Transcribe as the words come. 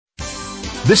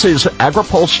This is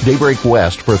AgriPulse Daybreak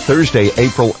West for Thursday,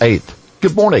 April 8th.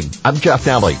 Good morning. I'm Jeff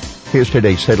Nally. Here's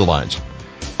today's headlines.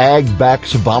 Ag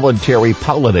backs voluntary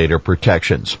pollinator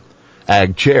protections.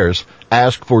 Ag chairs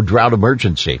ask for drought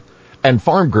emergency. And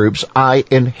farm groups eye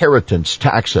inheritance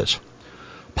taxes.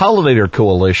 Pollinator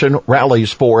Coalition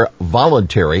rallies for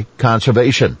voluntary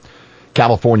conservation.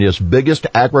 California's biggest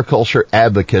agriculture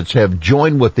advocates have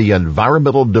joined with the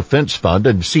Environmental Defense Fund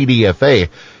and CDFA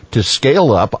to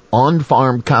scale up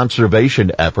on-farm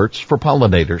conservation efforts for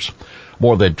pollinators.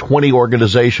 More than 20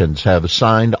 organizations have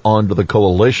signed on to the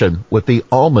coalition, with the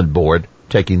Almond Board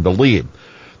taking the lead.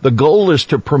 The goal is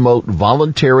to promote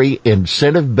voluntary,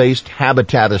 incentive-based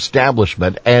habitat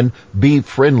establishment and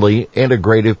bee-friendly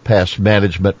integrative pest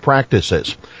management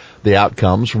practices. The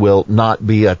outcomes will not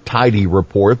be a tidy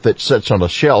report that sits on a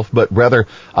shelf, but rather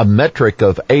a metric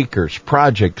of acres,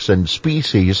 projects, and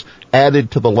species added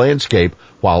to the landscape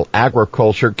while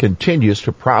agriculture continues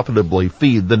to profitably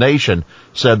feed the nation,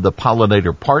 said the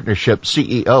Pollinator Partnership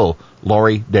CEO,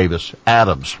 Laurie Davis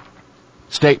Adams.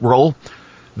 State role?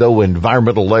 Though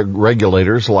environmental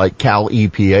regulators like Cal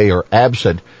EPA are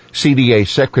absent, CDA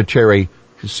Secretary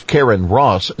Karen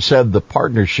Ross said the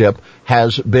partnership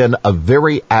has been a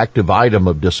very active item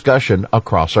of discussion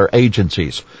across our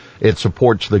agencies. It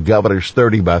supports the governor's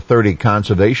 30 by 30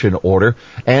 conservation order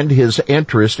and his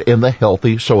interest in the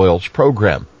Healthy Soils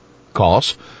program.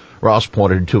 Costs? Ross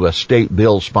pointed to a state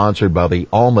bill sponsored by the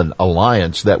Almond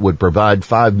Alliance that would provide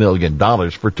 $5 million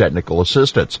for technical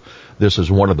assistance. This is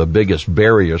one of the biggest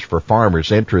barriers for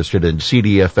farmers interested in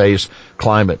CDFA's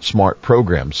Climate Smart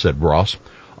program, said Ross.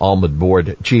 Almond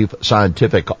Board Chief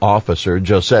Scientific Officer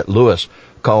Josette Lewis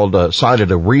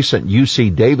cited a recent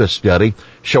UC Davis study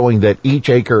showing that each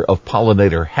acre of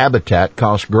pollinator habitat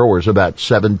cost growers about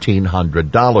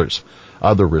 $1,700.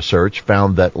 Other research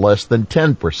found that less than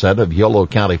 10% of Yolo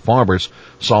County farmers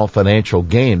saw financial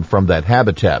gain from that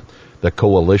habitat. The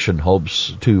coalition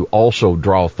hopes to also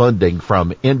draw funding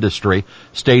from industry,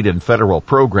 state and federal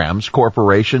programs,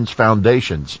 corporations,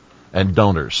 foundations, and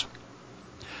donors.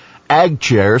 Ag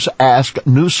chairs ask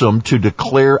Newsom to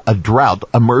declare a drought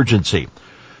emergency.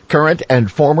 Current and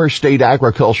former state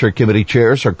agriculture committee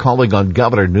chairs are calling on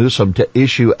Governor Newsom to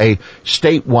issue a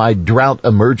statewide drought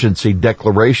emergency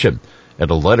declaration. In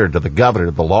a letter to the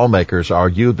governor, the lawmakers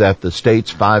argue that the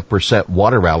state's 5%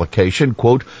 water allocation,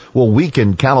 quote, will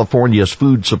weaken California's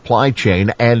food supply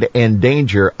chain and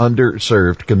endanger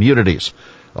underserved communities.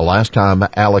 The last time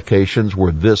allocations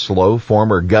were this low,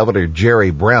 former Governor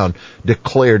Jerry Brown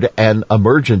declared an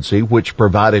emergency which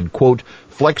provided, quote,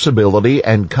 flexibility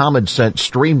and common sense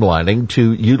streamlining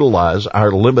to utilize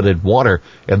our limited water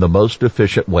in the most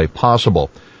efficient way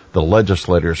possible. The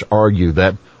legislators argue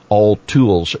that all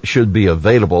tools should be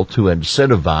available to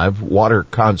incentivize water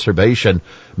conservation,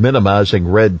 minimizing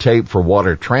red tape for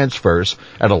water transfers,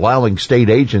 and allowing state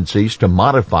agencies to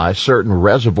modify certain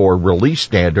reservoir release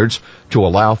standards to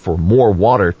allow for more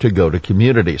water to go to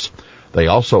communities. They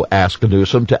also ask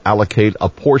Newsom to allocate a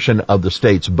portion of the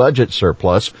state's budget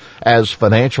surplus as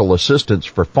financial assistance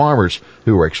for farmers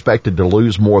who are expected to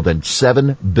lose more than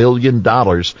 $7 billion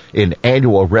in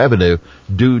annual revenue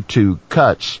due to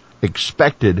cuts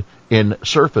expected in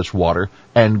surface water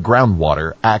and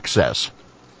groundwater access.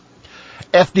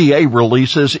 FDA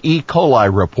releases E.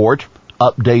 coli report,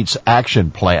 updates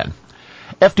action plan.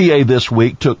 FDA this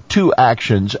week took 2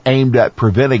 actions aimed at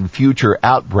preventing future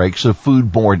outbreaks of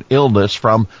foodborne illness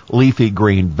from leafy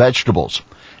green vegetables.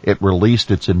 It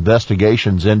released its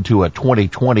investigations into a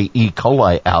 2020 E.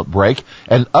 coli outbreak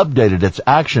and updated its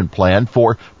action plan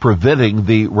for preventing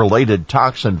the related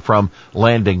toxin from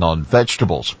landing on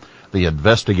vegetables. The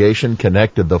investigation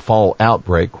connected the fall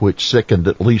outbreak, which sickened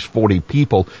at least 40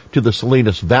 people, to the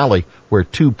Salinas Valley, where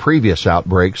 2 previous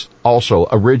outbreaks also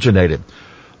originated.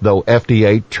 Though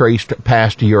FDA traced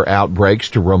past year outbreaks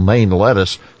to romaine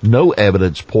lettuce, no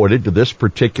evidence pointed to this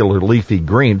particular leafy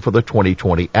green for the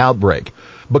 2020 outbreak.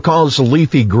 Because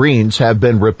leafy greens have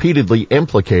been repeatedly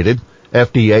implicated,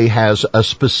 FDA has a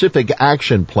specific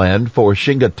action plan for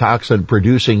Shingida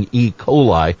toxin-producing E.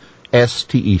 coli,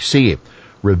 STEC.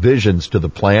 Revisions to the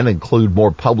plan include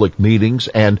more public meetings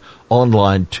and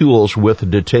online tools with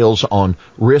details on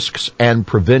risks and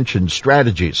prevention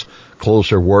strategies,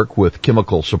 closer work with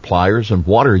chemical suppliers and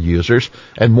water users,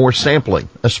 and more sampling,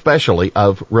 especially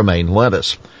of romaine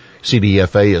lettuce.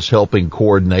 CDFA is helping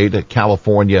coordinate a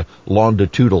California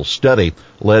longitudinal study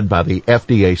led by the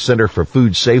FDA Center for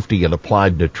Food Safety and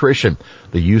Applied Nutrition,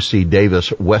 the UC Davis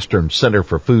Western Center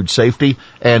for Food Safety,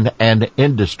 and an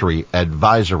industry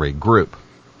advisory group.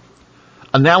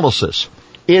 Analysis.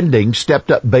 Ending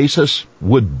stepped-up basis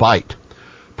would bite.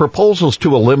 Proposals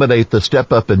to eliminate the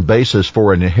step-up in basis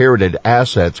for inherited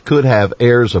assets could have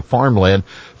heirs of farmland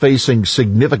facing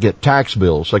significant tax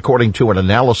bills, according to an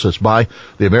analysis by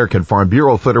the American Farm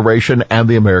Bureau Federation and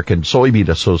the American Soybean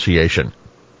Association.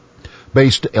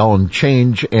 Based on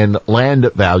change in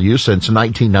land value since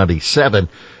 1997,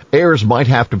 heirs might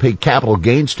have to pay capital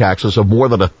gains taxes of more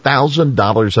than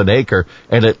 $1,000 an acre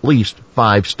in at least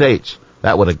 5 states.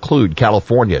 That would include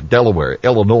California, Delaware,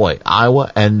 Illinois,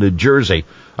 Iowa, and New Jersey,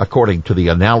 according to the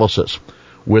analysis.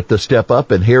 With the step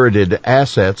up, inherited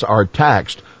assets are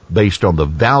taxed based on the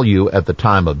value at the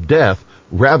time of death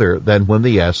rather than when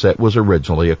the asset was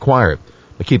originally acquired.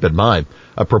 Now, keep in mind,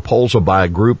 a proposal by a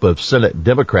group of Senate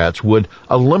Democrats would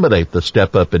eliminate the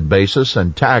step up in basis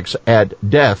and tax at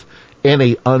death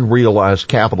any unrealized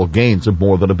capital gains of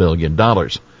more than $1 billion.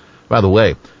 By the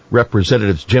way,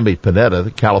 Representatives Jimmy Panetta,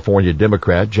 the California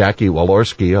Democrat, Jackie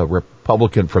Walorski, a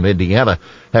Republican from Indiana,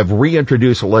 have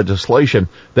reintroduced legislation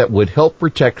that would help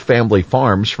protect family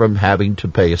farms from having to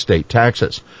pay estate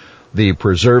taxes. The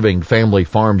Preserving Family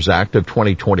Farms Act of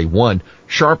 2021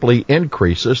 sharply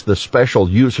increases the special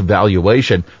use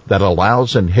valuation that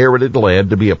allows inherited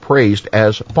land to be appraised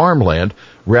as farmland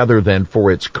rather than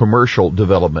for its commercial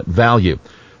development value.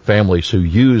 Families who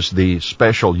use the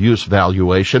special use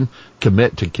valuation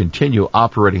commit to continue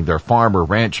operating their farm or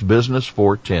ranch business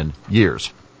for 10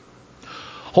 years.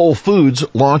 Whole Foods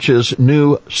launches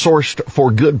new Sourced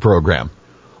for Good program.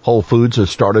 Whole Foods has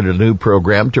started a new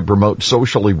program to promote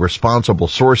socially responsible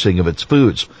sourcing of its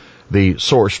foods. The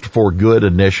Sourced for Good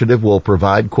initiative will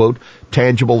provide, quote,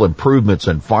 tangible improvements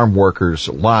in farm workers'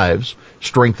 lives,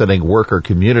 strengthening worker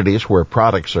communities where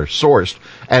products are sourced,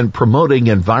 and promoting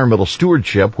environmental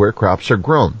stewardship where crops are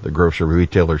grown, the grocery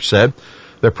retailer said.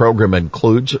 The program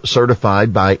includes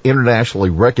certified by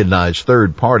internationally recognized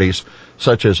third parties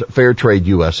such as Fairtrade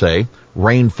USA,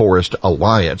 Rainforest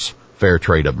Alliance,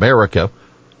 Fairtrade America,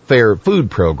 Fair Food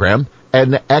Program,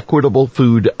 and Equitable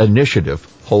Food Initiative,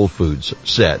 Whole Foods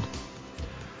said.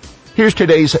 Here's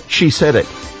today's She Said It.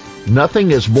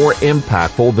 Nothing is more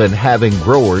impactful than having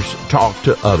growers talk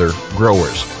to other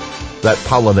growers. That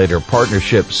Pollinator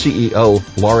Partnership CEO,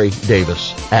 Laurie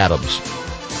Davis Adams.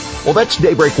 Well, that's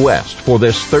Daybreak West for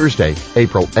this Thursday,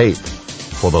 April 8th.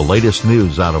 For the latest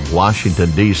news out of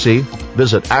Washington, D.C.,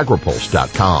 visit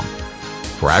agripulse.com.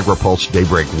 For AgriPulse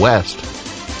Daybreak West,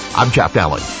 I'm Jeff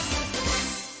Daly.